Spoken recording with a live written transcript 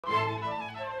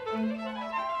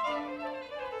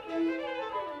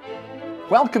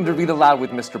Welcome to Read Aloud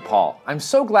with Mr. Paul. I'm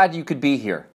so glad you could be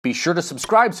here. Be sure to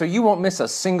subscribe so you won't miss a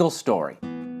single story.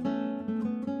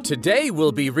 Today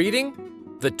we'll be reading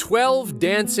The 12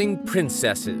 Dancing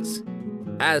Princesses,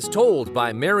 as told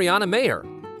by Marianna Mayer,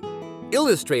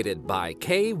 illustrated by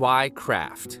K.Y.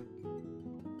 Kraft.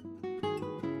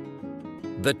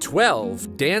 The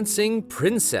 12 Dancing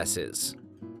Princesses,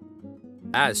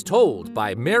 as told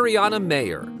by Marianna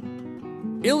Mayer,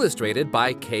 illustrated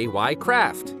by K.Y.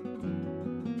 Kraft.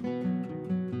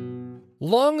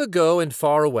 Long ago and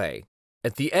far away,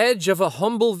 at the edge of a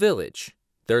humble village,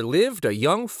 there lived a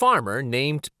young farmer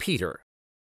named Peter.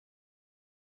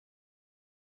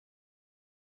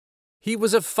 He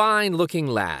was a fine-looking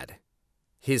lad.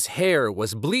 His hair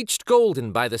was bleached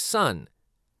golden by the sun,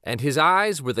 and his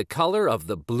eyes were the color of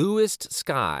the bluest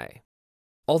sky.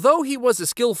 Although he was a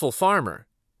skillful farmer,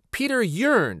 Peter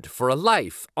yearned for a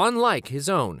life unlike his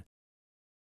own.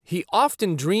 He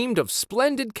often dreamed of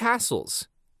splendid castles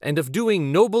and of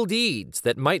doing noble deeds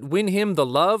that might win him the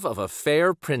love of a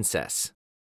fair princess.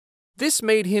 This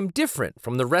made him different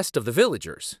from the rest of the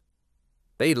villagers.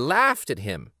 They laughed at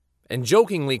him and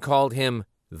jokingly called him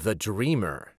the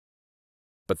Dreamer.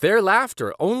 But their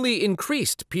laughter only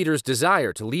increased Peter's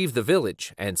desire to leave the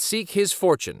village and seek his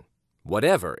fortune,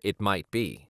 whatever it might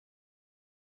be.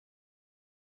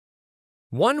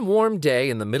 One warm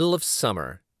day in the middle of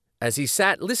summer, as he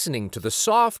sat listening to the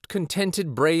soft,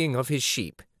 contented braying of his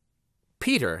sheep,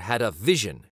 Peter had a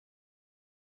vision.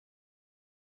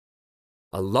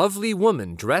 A lovely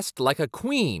woman dressed like a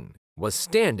queen was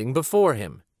standing before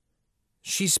him.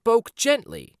 She spoke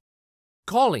gently,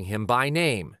 calling him by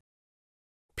name.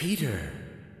 "Peter,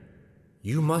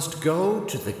 you must go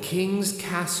to the king's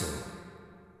castle.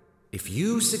 If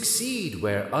you succeed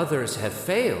where others have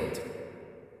failed,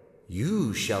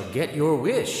 you shall get your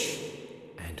wish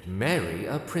and marry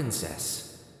a princess."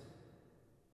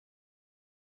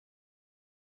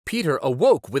 Peter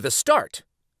awoke with a start,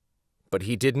 but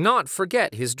he did not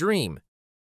forget his dream.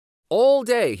 All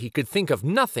day he could think of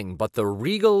nothing but the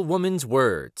regal woman's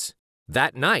words.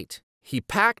 That night, he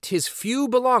packed his few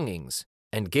belongings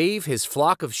and gave his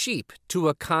flock of sheep to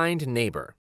a kind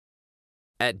neighbor.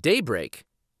 At daybreak,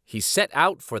 he set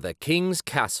out for the king's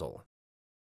castle.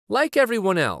 Like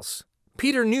everyone else,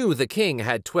 Peter knew the king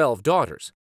had 12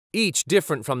 daughters, each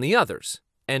different from the others,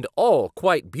 and all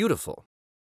quite beautiful.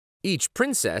 Each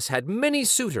princess had many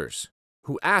suitors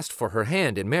who asked for her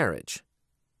hand in marriage.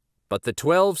 But the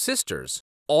 12 sisters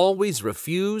always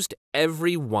refused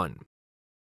every one.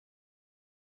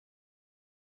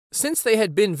 Since they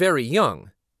had been very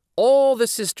young, all the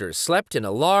sisters slept in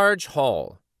a large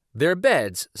hall, their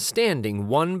beds standing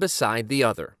one beside the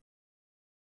other.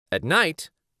 At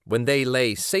night, when they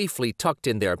lay safely tucked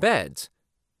in their beds,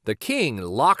 the king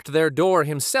locked their door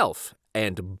himself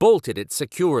and bolted it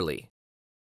securely.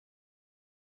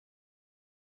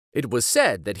 It was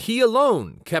said that he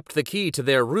alone kept the key to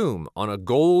their room on a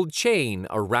gold chain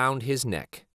around his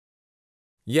neck.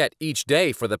 Yet each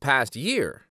day for the past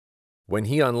year, when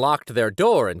he unlocked their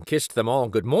door and kissed them all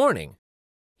good morning,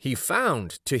 he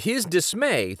found, to his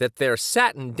dismay, that their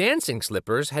satin dancing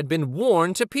slippers had been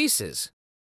worn to pieces.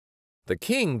 The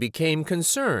king became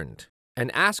concerned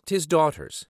and asked his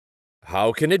daughters,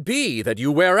 "How can it be that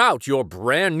you wear out your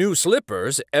brand new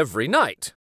slippers every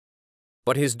night?"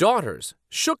 But his daughters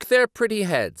shook their pretty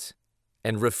heads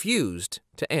and refused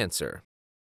to answer.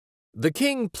 The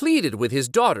king pleaded with his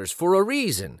daughters for a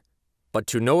reason, but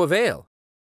to no avail.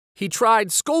 He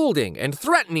tried scolding and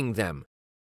threatening them,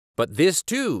 but this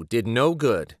too did no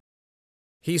good.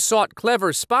 He sought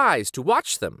clever spies to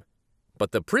watch them,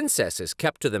 but the princesses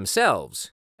kept to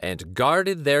themselves and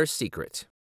guarded their secret.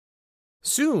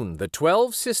 Soon the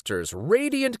 12 sisters'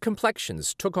 radiant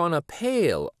complexions took on a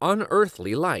pale,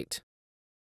 unearthly light.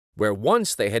 Where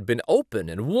once they had been open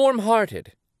and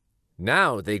warm-hearted,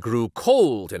 now they grew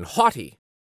cold and haughty.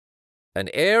 An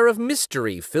air of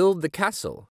mystery filled the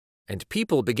castle, and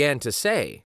people began to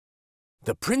say,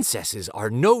 "The princesses are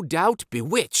no doubt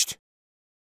bewitched."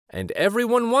 And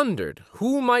everyone wondered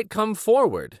who might come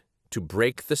forward to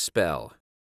break the spell.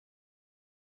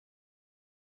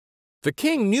 The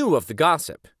king knew of the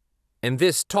gossip, and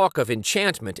this talk of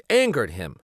enchantment angered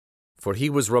him, for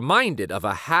he was reminded of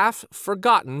a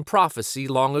half-forgotten prophecy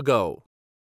long ago,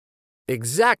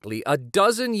 exactly a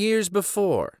dozen years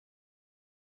before.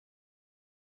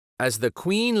 As the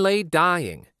queen lay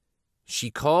dying,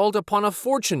 she called upon a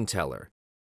fortune-teller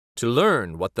to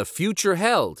learn what the future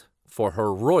held for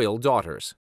her royal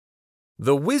daughters.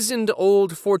 The wizened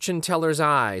old fortune-teller's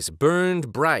eyes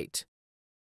burned bright,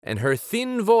 and her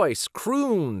thin voice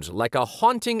crooned like a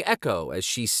haunting echo as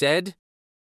she said,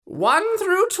 1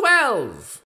 through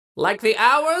 12, like the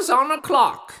hours on a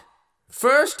clock,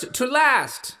 first to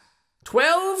last.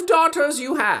 12 daughters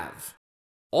you have,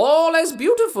 all as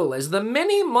beautiful as the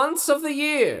many months of the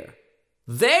year.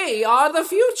 They are the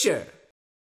future."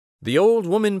 The old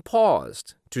woman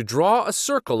paused to draw a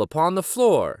circle upon the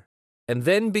floor, and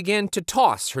then began to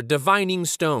toss her divining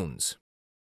stones.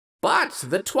 "But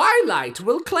the twilight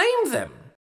will claim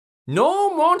them.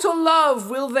 No mortal love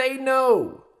will they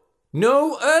know.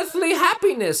 No earthly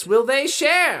happiness will they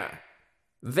share.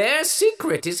 Their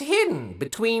secret is hidden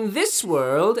between this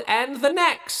world and the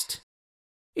next.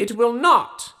 It will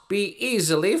not be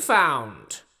easily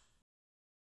found."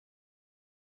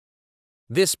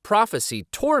 This prophecy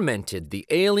tormented the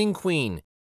ailing queen.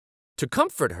 To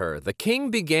comfort her, the king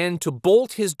began to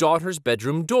bolt his daughter's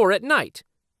bedroom door at night,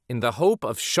 in the hope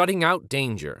of shutting out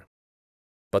danger.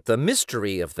 But the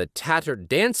mystery of the tattered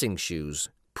dancing shoes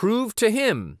proved to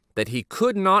him that he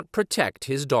could not protect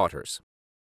his daughters.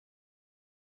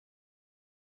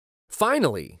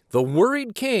 Finally, the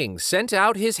worried king sent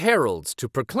out his heralds to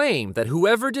proclaim that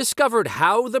whoever discovered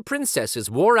how the princesses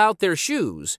wore out their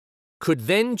shoes could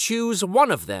then choose one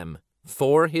of them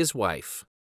for his wife.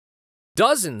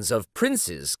 Dozens of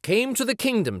princes came to the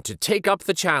kingdom to take up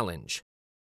the challenge.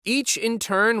 Each in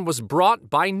turn was brought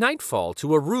by nightfall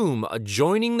to a room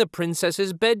adjoining the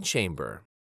princess's bedchamber,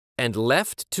 and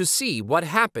left to see what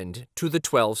happened to the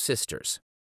 12 sisters.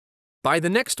 By the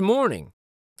next morning,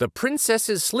 the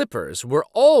princess's slippers were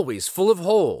always full of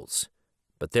holes,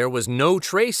 but there was no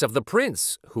trace of the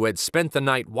prince who had spent the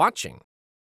night watching.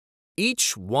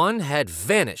 Each one had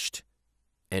vanished,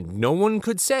 and no one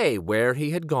could say where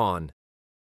he had gone.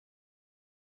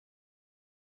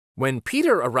 When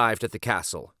Peter arrived at the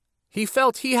castle, he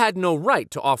felt he had no right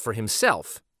to offer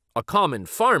himself, a common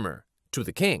farmer, to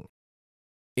the king.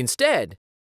 Instead,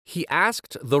 he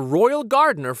asked the royal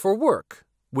gardener for work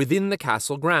within the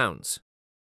castle grounds.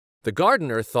 The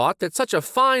gardener thought that such a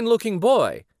fine-looking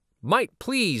boy might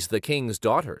please the king's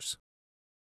daughters.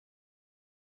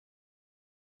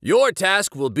 "Your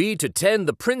task will be to tend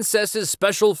the princess's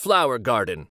special flower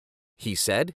garden," he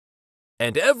said,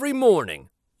 "and every morning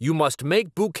you must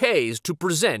make bouquets to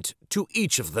present to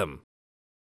each of them."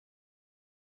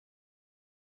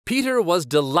 Peter was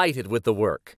delighted with the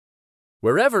work.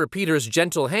 Wherever Peter's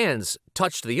gentle hands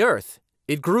touched the earth,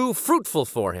 it grew fruitful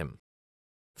for him.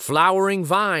 Flowering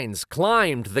vines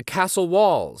climbed the castle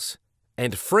walls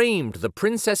and framed the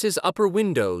princess's upper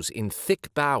windows in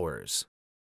thick bowers.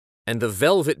 And the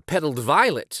velvet-petaled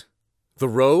violet, the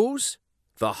rose,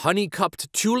 the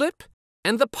honey-cupped tulip,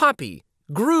 and the poppy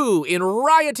grew in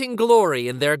rioting glory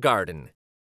in their garden.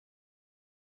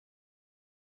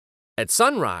 At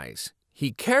sunrise,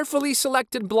 he carefully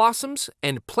selected blossoms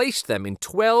and placed them in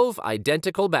 12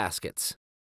 identical baskets.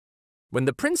 When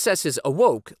the princesses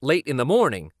awoke late in the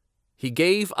morning, he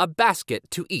gave a basket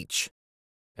to each,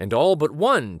 and all but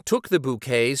one took the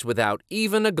bouquets without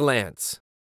even a glance.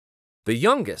 The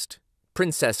youngest,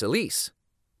 Princess Elise,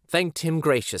 thanked him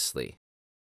graciously.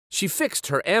 She fixed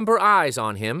her amber eyes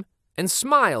on him and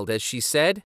smiled as she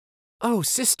said, "Oh,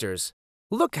 sisters,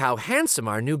 look how handsome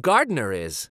our new gardener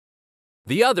is."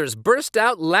 The others burst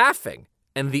out laughing,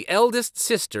 and the eldest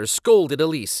sister scolded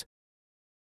Elise.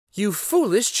 "You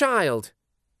foolish child!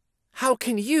 How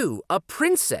can you, a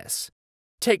princess,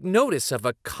 take notice of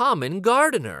a common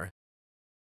gardener?"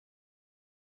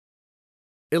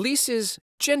 Elise's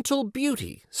gentle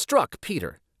beauty struck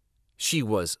Peter. She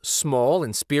was small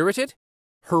and spirited.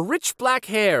 Her rich black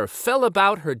hair fell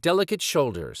about her delicate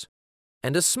shoulders,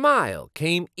 and a smile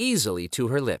came easily to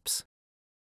her lips.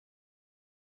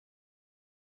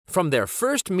 From their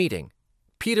first meeting,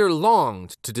 Peter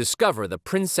longed to discover the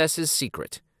princess's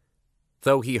secret.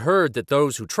 Though he heard that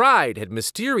those who tried had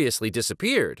mysteriously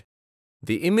disappeared,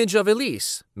 the image of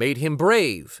Elise made him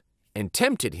brave and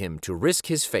tempted him to risk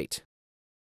his fate.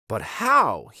 But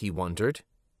how, he wondered,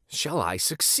 shall I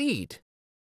succeed?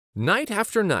 Night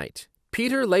after night,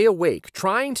 Peter lay awake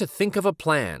trying to think of a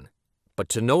plan, but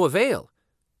to no avail.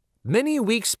 Many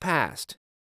weeks passed,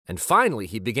 and finally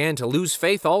he began to lose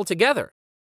faith altogether,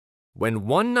 when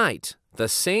one night the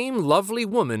same lovely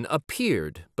woman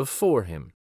appeared before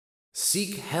him.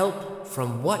 "Seek help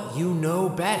from what you know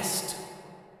best,"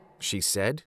 she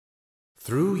said.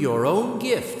 "Through your own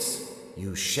gifts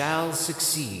you shall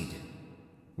succeed."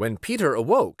 When Peter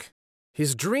awoke,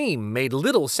 his dream made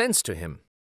little sense to him.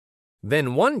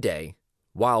 Then one day,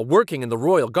 while working in the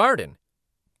royal garden,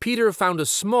 Peter found a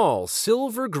small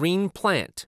silver-green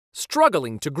plant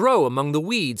struggling to grow among the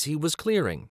weeds he was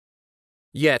clearing.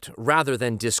 Yet, rather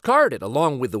than discard it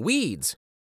along with the weeds,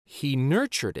 he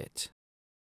nurtured it.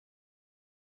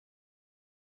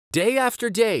 Day after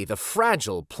day, the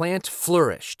fragile plant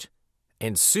flourished,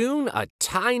 and soon a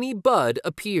tiny bud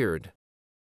appeared.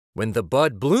 When the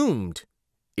bud bloomed,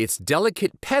 its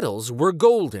delicate petals were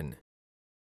golden.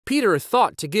 Peter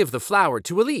thought to give the flower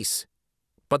to Elise,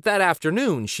 but that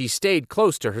afternoon she stayed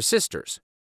close to her sisters,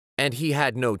 and he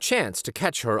had no chance to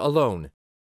catch her alone.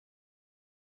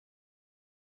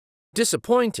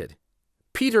 Disappointed,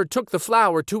 Peter took the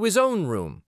flower to his own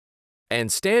room,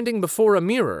 and standing before a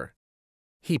mirror,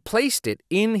 he placed it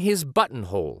in his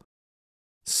buttonhole.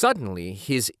 Suddenly,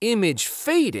 his image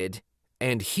faded,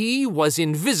 and he was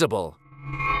invisible.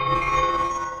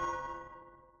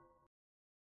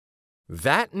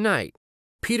 That night,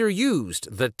 Peter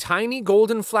used the tiny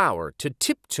golden flower to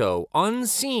tiptoe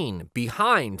unseen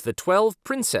behind the 12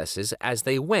 princesses as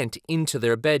they went into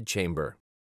their bedchamber.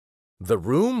 The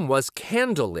room was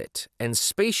candlelit and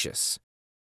spacious.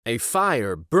 A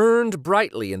fire burned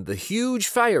brightly in the huge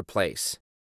fireplace,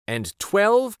 and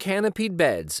 12 canopied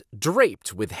beds,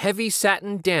 draped with heavy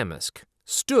satin damask,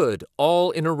 stood all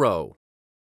in a row.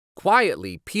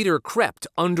 Quietly, Peter crept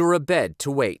under a bed to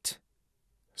wait.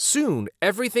 Soon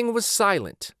everything was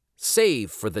silent,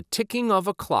 save for the ticking of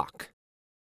a clock.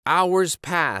 Hours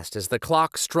passed as the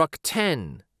clock struck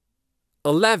 10,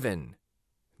 11,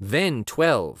 then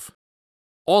 12.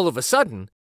 All of a sudden,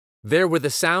 there were the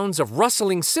sounds of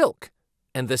rustling silk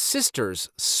and the sisters'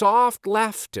 soft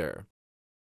laughter.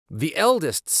 The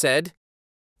eldest said,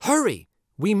 "Hurry,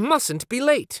 we mustn't be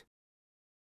late."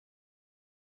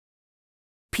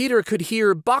 Peter could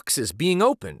hear boxes being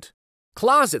opened,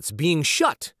 closets being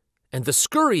shut, and the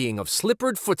scurrying of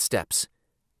slippered footsteps.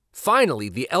 Finally,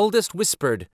 the eldest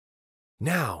whispered,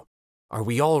 "Now, are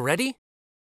we all ready?"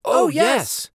 "Oh,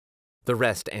 yes," the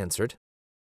rest answered.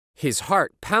 His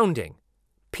heart pounding,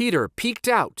 Peter peeked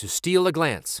out to steal a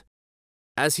glance.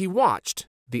 As he watched,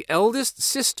 the eldest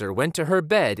sister went to her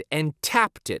bed and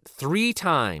tapped it 3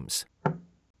 times.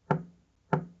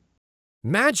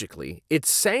 Magically, it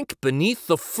sank beneath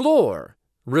the floor,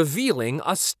 revealing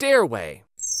a stairway.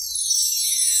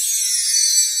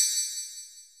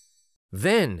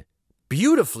 Then,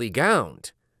 beautifully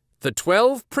gowned, the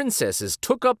 12 princesses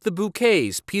took up the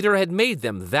bouquets Peter had made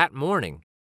them that morning,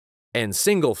 and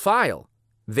single file,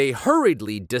 they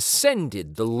hurriedly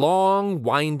descended the long,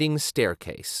 winding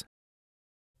staircase.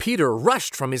 Peter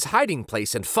rushed from his hiding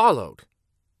place and followed.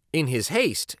 In his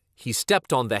haste, he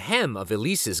stepped on the hem of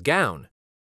Elise's gown.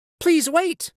 "Please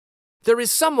wait! There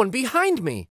is someone behind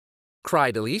me!"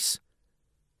 cried Elise.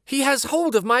 "He has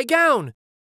hold of my gown!"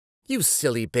 "You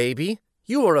silly baby,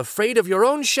 you are afraid of your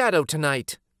own shadow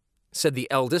tonight," said the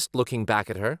eldest, looking back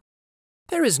at her.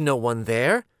 "There is no one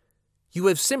there. You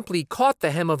have simply caught the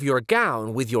hem of your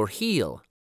gown with your heel."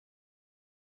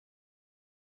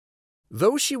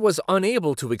 Though she was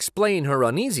unable to explain her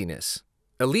uneasiness,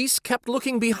 Elise kept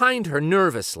looking behind her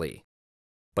nervously.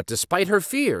 But despite her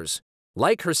fears,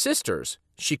 like her sisters,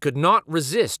 she could not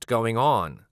resist going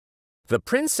on. The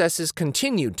princesses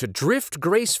continued to drift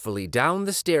gracefully down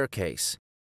the staircase,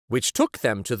 which took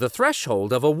them to the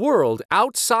threshold of a world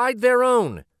outside their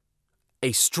own,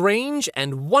 a strange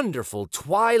and wonderful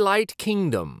twilight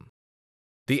kingdom.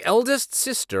 The eldest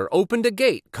sister opened a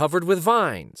gate covered with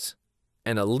vines,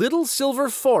 and a little silver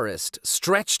forest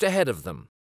stretched ahead of them.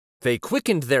 They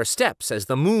quickened their steps as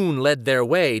the moon led their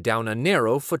way down a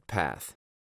narrow footpath.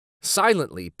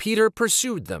 Silently, Peter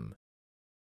pursued them.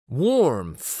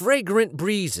 Warm, fragrant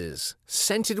breezes,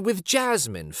 scented with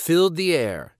jasmine, filled the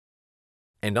air.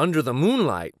 And under the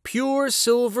moonlight, pure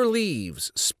silver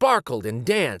leaves sparkled and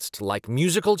danced like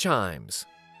musical chimes.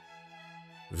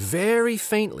 Very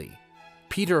faintly,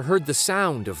 Peter heard the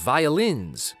sound of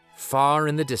violins far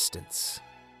in the distance.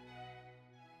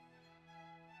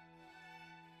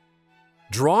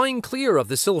 Drawing clear of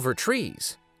the silver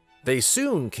trees, they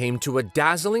soon came to a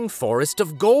dazzling forest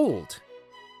of gold.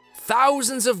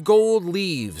 Thousands of gold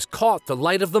leaves caught the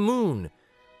light of the moon,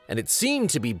 and it seemed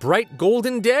to be bright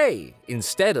golden day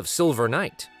instead of silver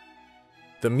night.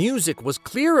 The music was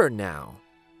clearer now,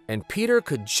 and Peter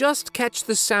could just catch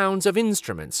the sounds of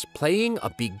instruments playing a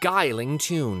beguiling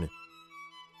tune.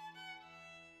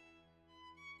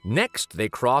 Next, they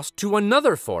crossed to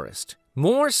another forest,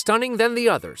 more stunning than the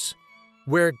others,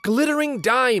 where glittering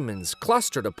diamonds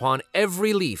clustered upon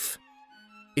every leaf.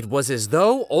 It was as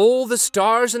though all the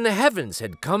stars in the heavens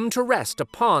had come to rest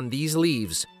upon these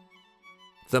leaves.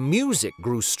 The music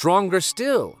grew stronger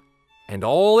still, and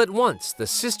all at once the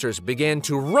sisters began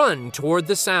to run toward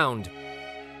the sound.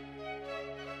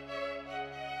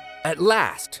 At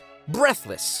last,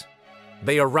 breathless,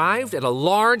 they arrived at a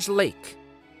large lake.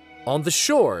 On the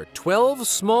shore, 12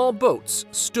 small boats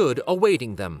stood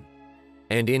awaiting them,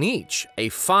 and in each a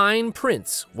fine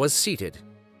prince was seated.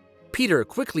 Peter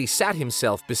quickly sat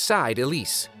himself beside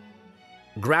Elise.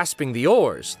 Grasping the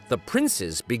oars, the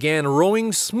princes began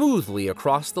rowing smoothly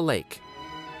across the lake.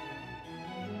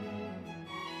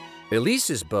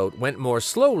 Elise's boat went more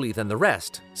slowly than the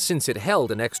rest, since it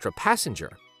held an extra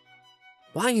passenger.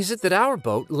 "Why is it that our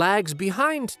boat lags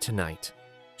behind tonight?"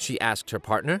 she asked her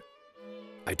partner.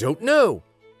 "I don't know,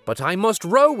 but I must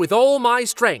row with all my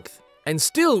strength, and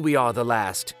still we are the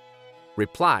last,"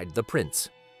 replied the prince.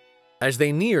 As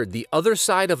they neared the other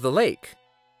side of the lake,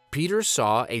 Peter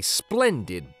saw a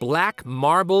splendid black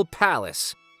marble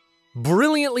palace,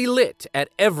 brilliantly lit at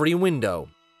every window.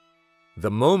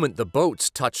 The moment the boats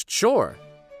touched shore,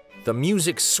 the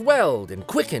music swelled and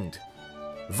quickened.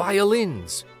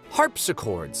 Violins,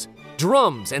 harpsichords,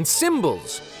 drums, and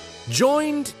cymbals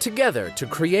joined together to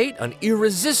create an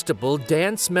irresistible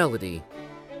dance melody.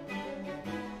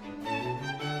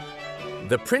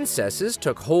 The princesses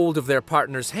took hold of their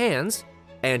partners' hands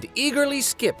and eagerly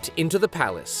skipped into the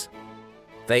palace.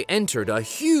 They entered a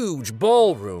huge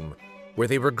ballroom where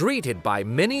they were greeted by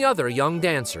many other young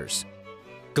dancers.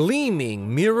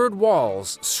 Gleaming mirrored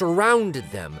walls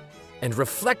surrounded them and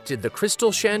reflected the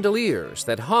crystal chandeliers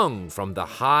that hung from the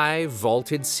high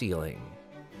vaulted ceiling.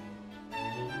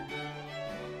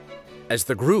 As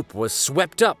the group was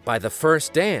swept up by the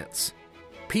first dance,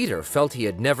 Peter felt he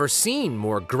had never seen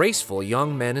more graceful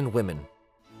young men and women.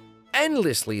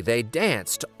 Endlessly they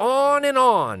danced on and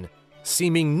on,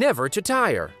 seeming never to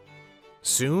tire.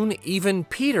 Soon even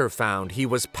Peter found he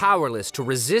was powerless to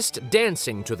resist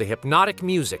dancing to the hypnotic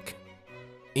music.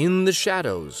 In the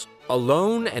shadows,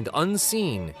 alone and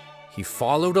unseen, he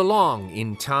followed along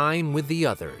in time with the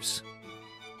others.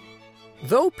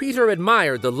 Though Peter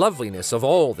admired the loveliness of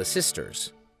all the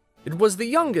sisters, it was the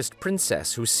youngest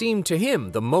princess who seemed to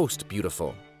him the most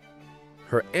beautiful.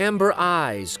 Her amber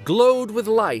eyes glowed with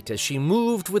light as she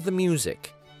moved with the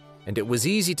music, and it was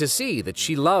easy to see that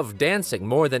she loved dancing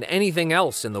more than anything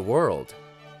else in the world.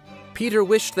 Peter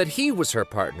wished that he was her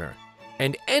partner,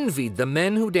 and envied the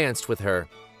men who danced with her.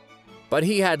 But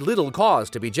he had little cause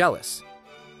to be jealous.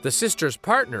 The sisters'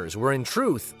 partners were in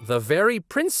truth the very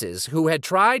princes who had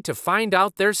tried to find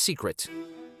out their secret.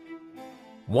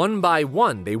 One by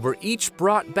one, they were each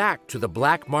brought back to the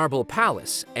black marble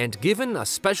palace and given a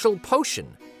special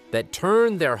potion that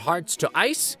turned their hearts to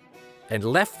ice and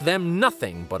left them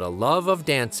nothing but a love of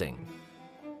dancing.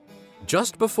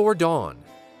 Just before dawn,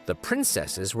 the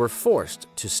princesses were forced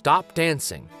to stop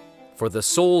dancing, for the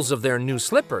soles of their new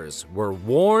slippers were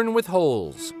worn with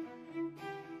holes.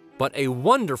 But a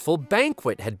wonderful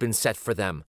banquet had been set for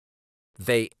them.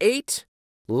 They ate,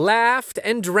 laughed,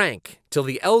 and drank till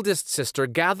the eldest sister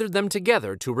gathered them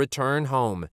together to return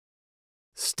home.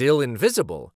 Still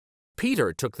invisible,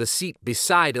 Peter took the seat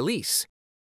beside Elise,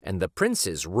 and the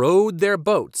princes rowed their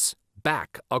boats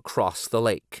back across the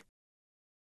lake.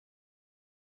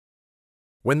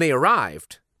 When they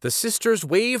arrived, the sisters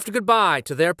waved goodbye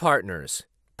to their partners,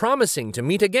 promising to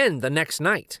meet again the next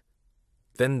night.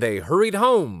 Then they hurried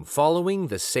home, following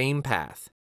the same path.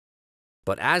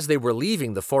 But as they were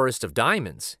leaving the Forest of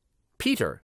Diamonds,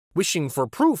 Peter, wishing for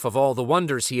proof of all the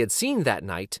wonders he had seen that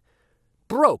night,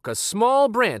 broke a small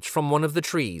branch from one of the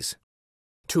trees.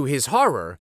 To his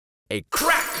horror, a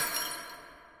crack,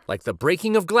 like the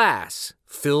breaking of glass,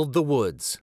 filled the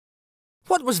woods.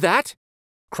 "What was that?"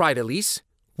 cried Elise,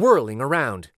 whirling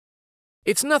around.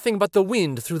 "It's nothing but the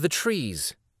wind through the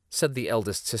trees," said the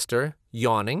eldest sister,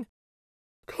 yawning.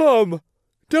 "Come,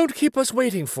 don't keep us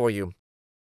waiting for you."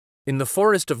 In the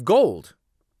Forest of Gold,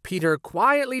 Peter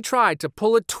quietly tried to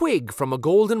pull a twig from a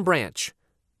golden branch,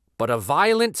 but a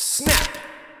violent snap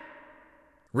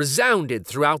resounded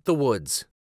throughout the woods.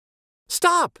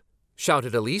 "Stop!"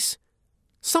 shouted Elise.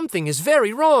 "Something is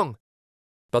very wrong."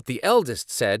 But the eldest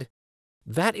said,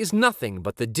 "That is nothing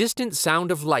but the distant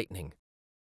sound of lightning."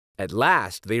 At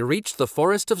last they reached the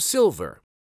Forest of Silver.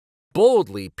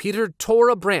 Boldly, Peter tore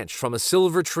a branch from a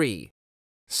silver tree.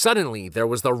 Suddenly, there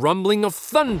was the rumbling of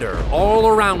thunder all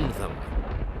around them.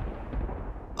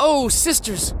 "Oh,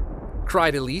 sisters!"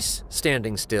 cried Elise,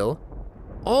 standing still.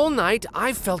 "All night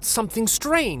I've felt something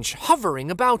strange hovering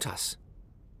about us."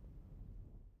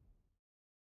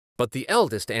 But the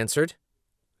eldest answered,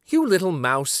 "You little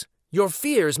mouse, your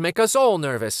fears make us all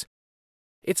nervous.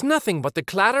 It's nothing but the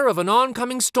clatter of an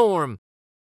oncoming storm.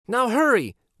 Now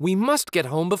hurry, we must get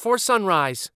home before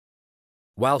sunrise."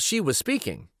 While she was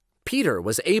speaking, Peter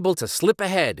was able to slip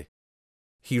ahead.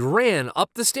 He ran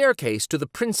up the staircase to the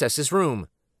princess's room.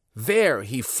 There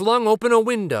he flung open a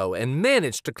window and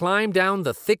managed to climb down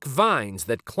the thick vines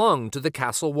that clung to the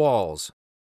castle walls.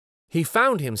 he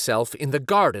found himself in the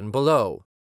garden below.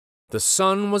 The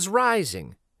sun was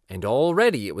rising, and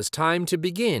already it was time to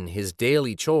begin his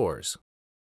daily chores.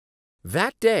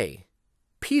 That day,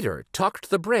 Peter tucked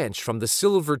the branch from the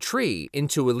silver tree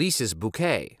into Elise's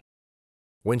bouquet.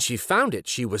 When she found it,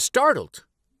 she was startled,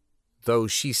 though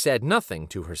she said nothing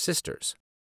to her sisters.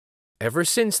 Ever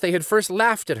since they had first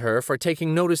laughed at her for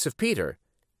taking notice of Peter,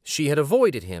 she had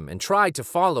avoided him and tried to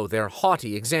follow their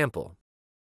haughty example.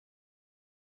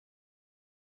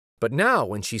 But now,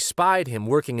 when she spied him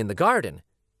working in the garden,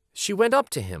 she went up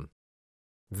to him.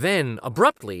 Then,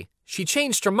 abruptly, she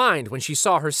changed her mind when she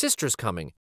saw her sisters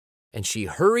coming, and she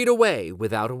hurried away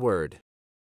without a word.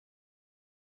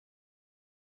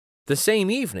 The same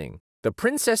evening, the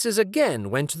princesses again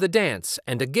went to the dance,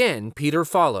 and again Peter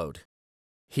followed.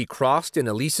 He crossed in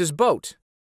Elise's boat,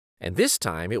 and this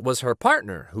time it was her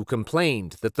partner who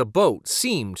complained that the boat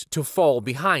seemed to fall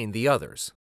behind the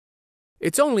others.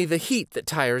 "It's only the heat that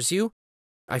tires you.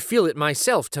 I feel it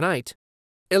myself tonight,"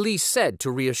 Elise said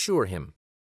to reassure him.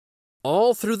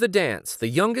 All through the dance, the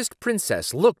youngest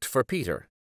princess looked for Peter,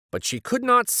 but she could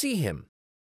not see him.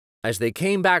 As they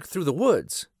came back through the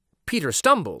woods, Peter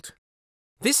stumbled.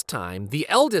 This time, the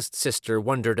eldest sister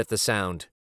wondered at the sound.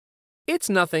 "It's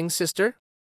nothing, sister,"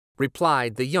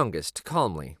 replied the youngest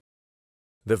calmly.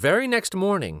 The very next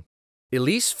morning,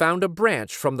 Elise found a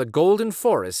branch from the golden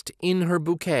forest in her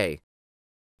bouquet.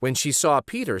 When she saw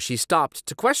Peter, she stopped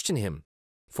to question him,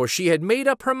 for she had made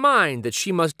up her mind that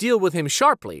she must deal with him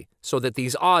sharply so that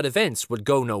these odd events would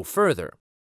go no further.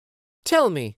 "Tell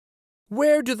me,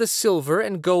 where do the silver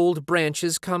and gold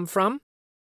branches come from?"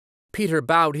 Peter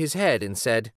bowed his head and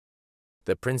said,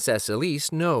 "The Princess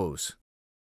Elise knows."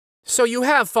 "So you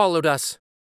have followed us."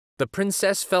 The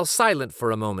princess fell silent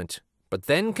for a moment, but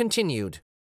then continued,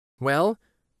 "Well,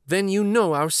 then you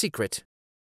know our secret.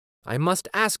 I must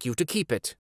ask you to keep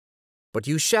it, but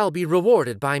you shall be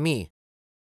rewarded by me."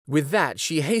 With that,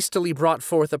 she hastily brought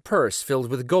forth a purse filled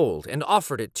with gold and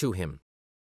offered it to him.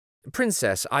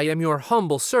 "Princess, I am your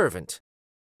humble servant.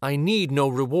 I need no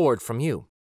reward from you,"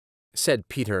 said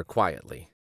Peter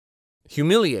quietly.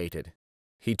 Humiliated,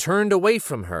 he turned away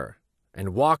from her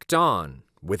and walked on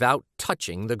without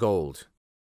touching the gold.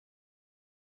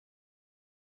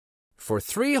 For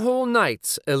 3 whole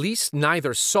nights, Elise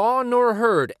neither saw nor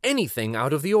heard anything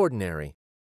out of the ordinary.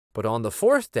 But on the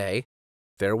 4th day,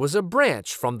 there was a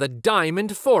branch from the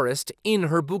diamond forest in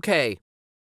her bouquet.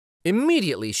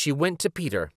 Immediately she went to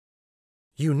Peter.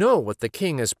 "You know what the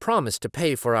king has promised to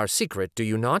pay for our secret, do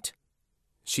you not?"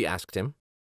 she asked him.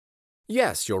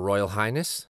 "Yes, your royal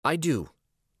highness, I do,"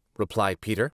 replied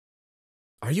Peter.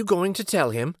 "Are you going to tell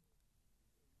him?"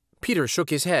 Peter shook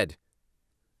his head.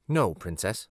 "No,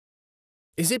 princess."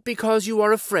 "Is it because you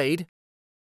are afraid?"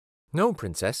 "No,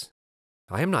 princess.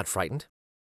 I am not frightened."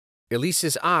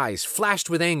 Elise's eyes flashed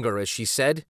with anger as she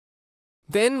said,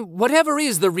 "Then whatever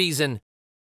is the reason?"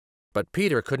 But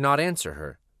Peter could not answer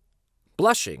her.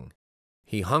 Blushing,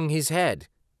 he hung his head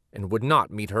and would not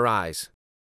meet her eyes.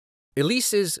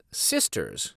 Elise's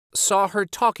sisters saw her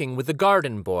talking with the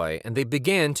garden boy, and they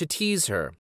began to tease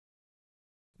her.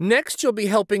 "Next you'll be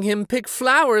helping him pick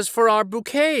flowers for our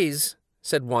bouquets,"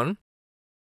 said one.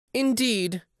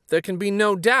 "Indeed, there can be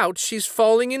no doubt she's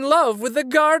falling in love with the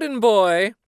garden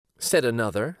boy," said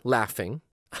another, laughing.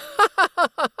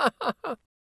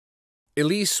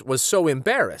 Elise was so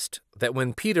embarrassed that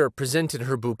when Peter presented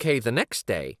her bouquet the next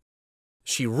day,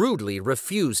 she rudely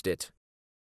refused it.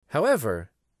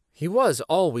 However, he was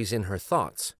always in her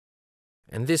thoughts,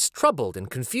 and this troubled and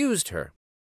confused her.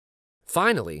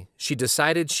 Finally, she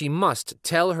decided she must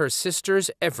tell her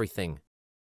sisters everything.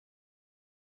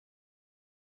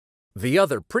 The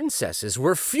other princesses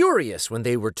were furious when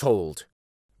they were told.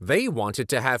 They wanted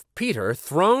to have Peter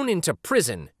thrown into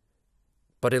prison,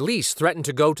 but Elise threatened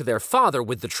to go to their father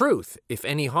with the truth if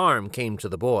any harm came to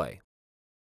the boy.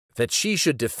 That she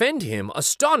should defend him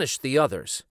astonished the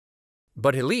others,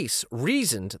 but Elise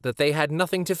reasoned that they had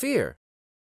nothing to fear.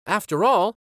 After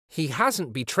all, he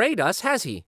hasn't betrayed us, has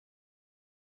he?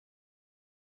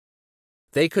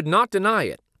 They could not deny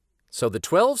it, so the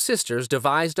 12 sisters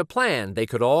devised a plan they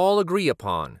could all agree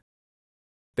upon.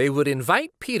 They would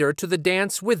invite Peter to the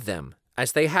dance with them,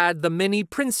 as they had the many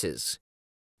princes,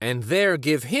 and there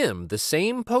give him the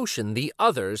same potion the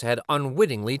others had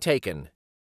unwittingly taken.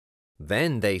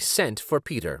 Then they sent for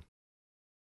Peter.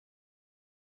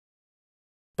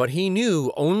 But he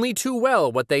knew only too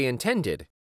well what they intended,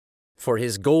 for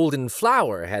his golden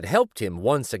flower had helped him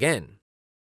once again.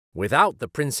 Without the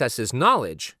princess's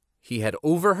knowledge, he had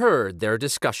overheard their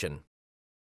discussion.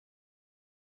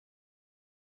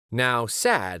 Now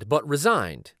sad but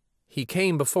resigned, he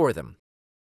came before them.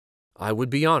 I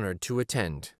would be honored to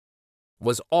attend,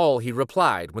 was all he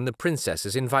replied when the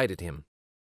princesses invited him.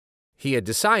 He had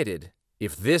decided,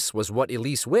 if this was what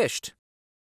Elise wished,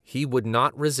 he would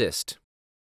not resist.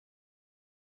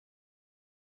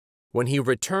 When he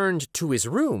returned to his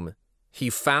room,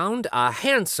 he found a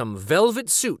handsome velvet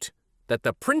suit that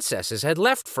the princesses had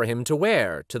left for him to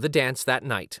wear to the dance that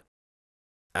night.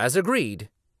 As agreed,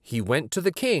 he went to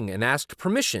the king and asked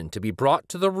permission to be brought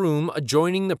to the room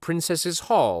adjoining the princess's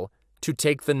hall to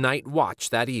take the night watch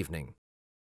that evening.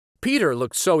 Peter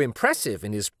looked so impressive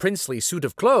in his princely suit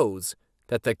of clothes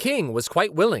that the king was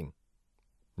quite willing.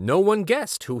 No one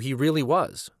guessed who he really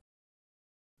was.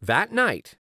 That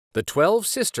night, the 12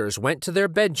 sisters went to their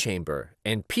bedchamber,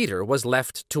 and Peter was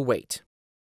left to wait.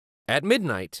 At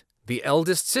midnight, the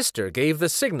eldest sister gave the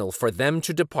signal for them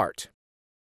to depart.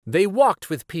 They walked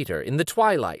with Peter in the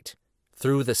twilight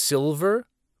through the silver,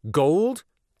 gold,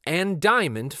 and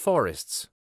diamond forests.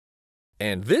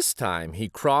 And this time he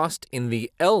crossed in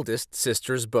the eldest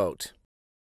sister's boat.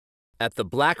 At the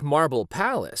black marble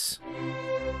palace,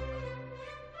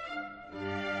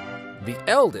 the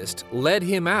eldest led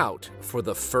him out for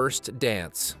the first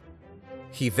dance.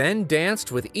 He then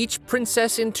danced with each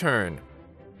princess in turn.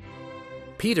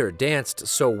 Peter danced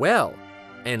so well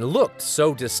and looked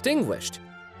so distinguished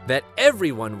that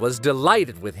everyone was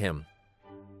delighted with him.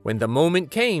 When the moment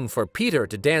came for Peter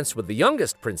to dance with the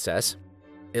youngest princess,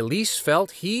 Elise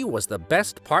felt he was the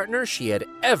best partner she had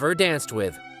ever danced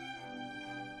with.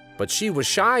 But she was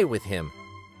shy with him,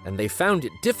 and they found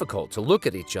it difficult to look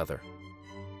at each other.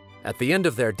 At the end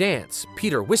of their dance,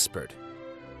 Peter whispered,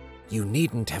 "You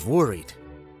needn't have worried.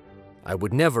 I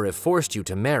would never have forced you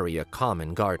to marry a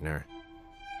common gardener."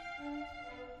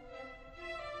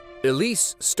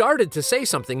 Elise started to say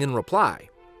something in reply,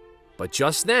 but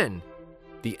just then,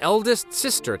 the eldest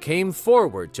sister came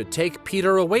forward to take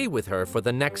Peter away with her for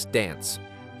the next dance.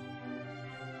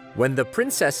 When the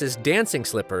princess's dancing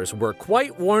slippers were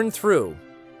quite worn through,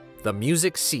 the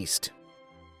music ceased.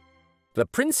 The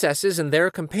princesses and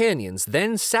their companions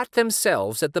then sat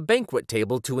themselves at the banquet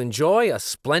table to enjoy a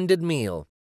splendid meal.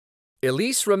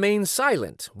 Elise remained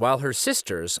silent while her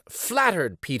sisters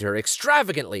flattered Peter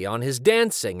extravagantly on his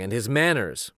dancing and his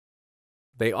manners.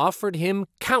 They offered him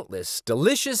countless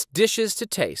delicious dishes to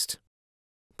taste,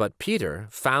 but Peter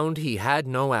found he had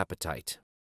no appetite.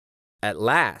 At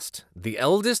last, the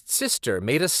eldest sister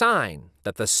made a sign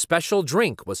that the special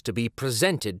drink was to be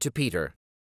presented to Peter.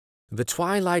 "The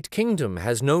Twilight Kingdom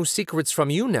has no secrets from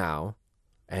you now,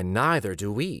 and neither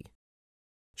do we,"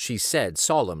 she said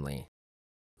solemnly.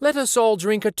 "Let us all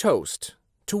drink a toast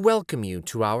to welcome you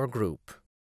to our group."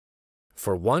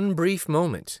 For one brief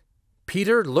moment,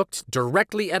 Peter looked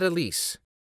directly at Elise,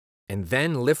 and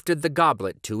then lifted the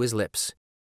goblet to his lips.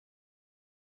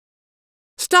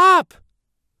 "Stop!"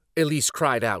 Elise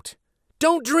cried out.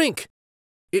 "Don't drink!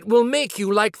 It will make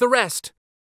you like the rest."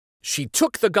 She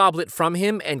took the goblet from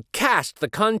him and cast the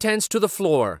contents to the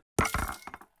floor.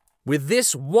 With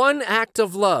this one act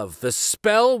of love, the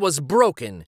spell was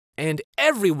broken, and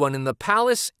everyone in the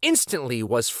palace instantly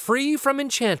was free from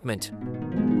enchantment.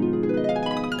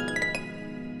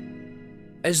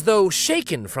 As though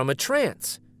shaken from a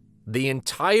trance, the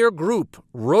entire group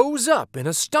rose up in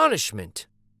astonishment.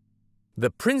 The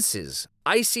princes'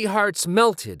 icy hearts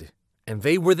melted, and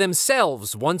they were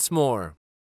themselves once more.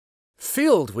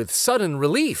 Filled with sudden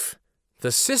relief,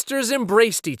 the sisters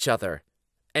embraced each other,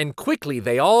 and quickly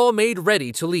they all made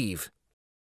ready to leave.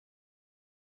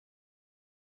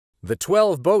 The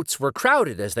 12 boats were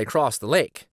crowded as they crossed the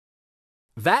lake.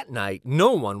 That night,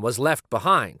 no one was left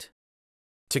behind.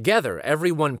 Together,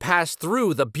 everyone passed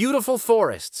through the beautiful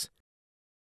forests,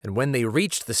 and when they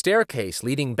reached the staircase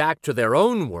leading back to their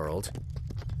own world,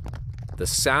 the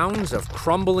sounds of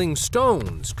crumbling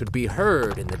stones could be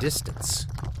heard in the distance.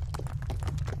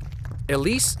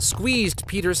 Elise squeezed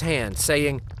Peter's hand,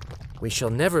 saying, "We shall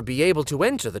never be able to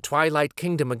enter the Twilight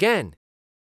Kingdom again."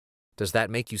 "Does that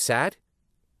make you sad?"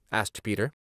 asked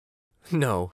Peter.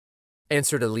 "No,"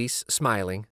 answered Elise,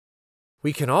 smiling.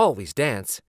 "We can always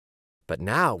dance, but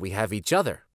now we have each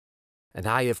other, and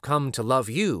I have come to love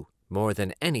you more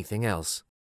than anything else."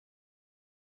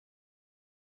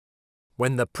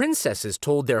 When the princesses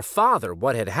told their father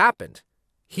what had happened,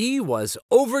 he was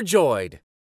overjoyed.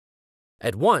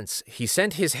 At once, he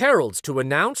sent his heralds to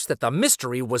announce that the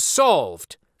mystery was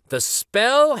solved. The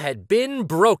spell had been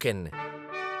broken.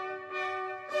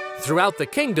 Throughout the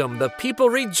kingdom, the people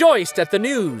rejoiced at the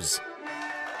news.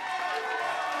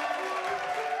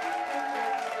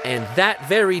 And that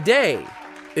very day,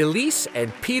 Elise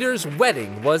and Peter's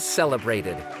wedding was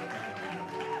celebrated.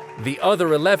 The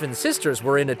other 11 sisters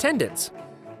were in attendance.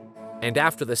 And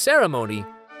after the ceremony,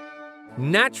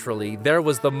 naturally, there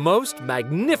was the most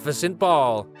magnificent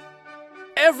ball.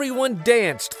 Everyone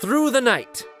danced through the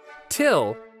night,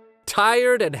 till,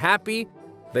 tired and happy,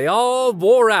 they all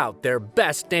wore out their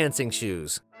best dancing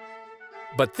shoes.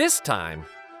 But this time,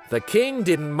 the king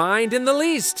didn't mind in the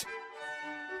least,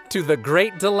 to the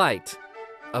great delight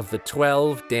of the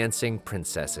 12 dancing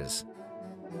princesses.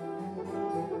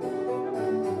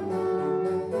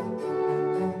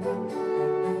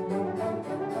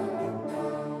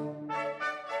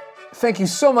 Thank you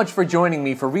so much for joining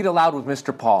me for Read Aloud with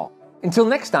Mr. Paul. Until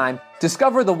next time,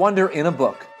 discover the wonder in a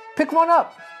book. Pick one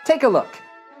up. Take a look.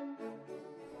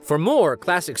 For more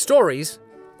classic stories,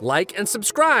 like and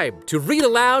subscribe to Read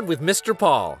Aloud with Mr.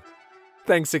 Paul.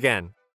 Thanks again.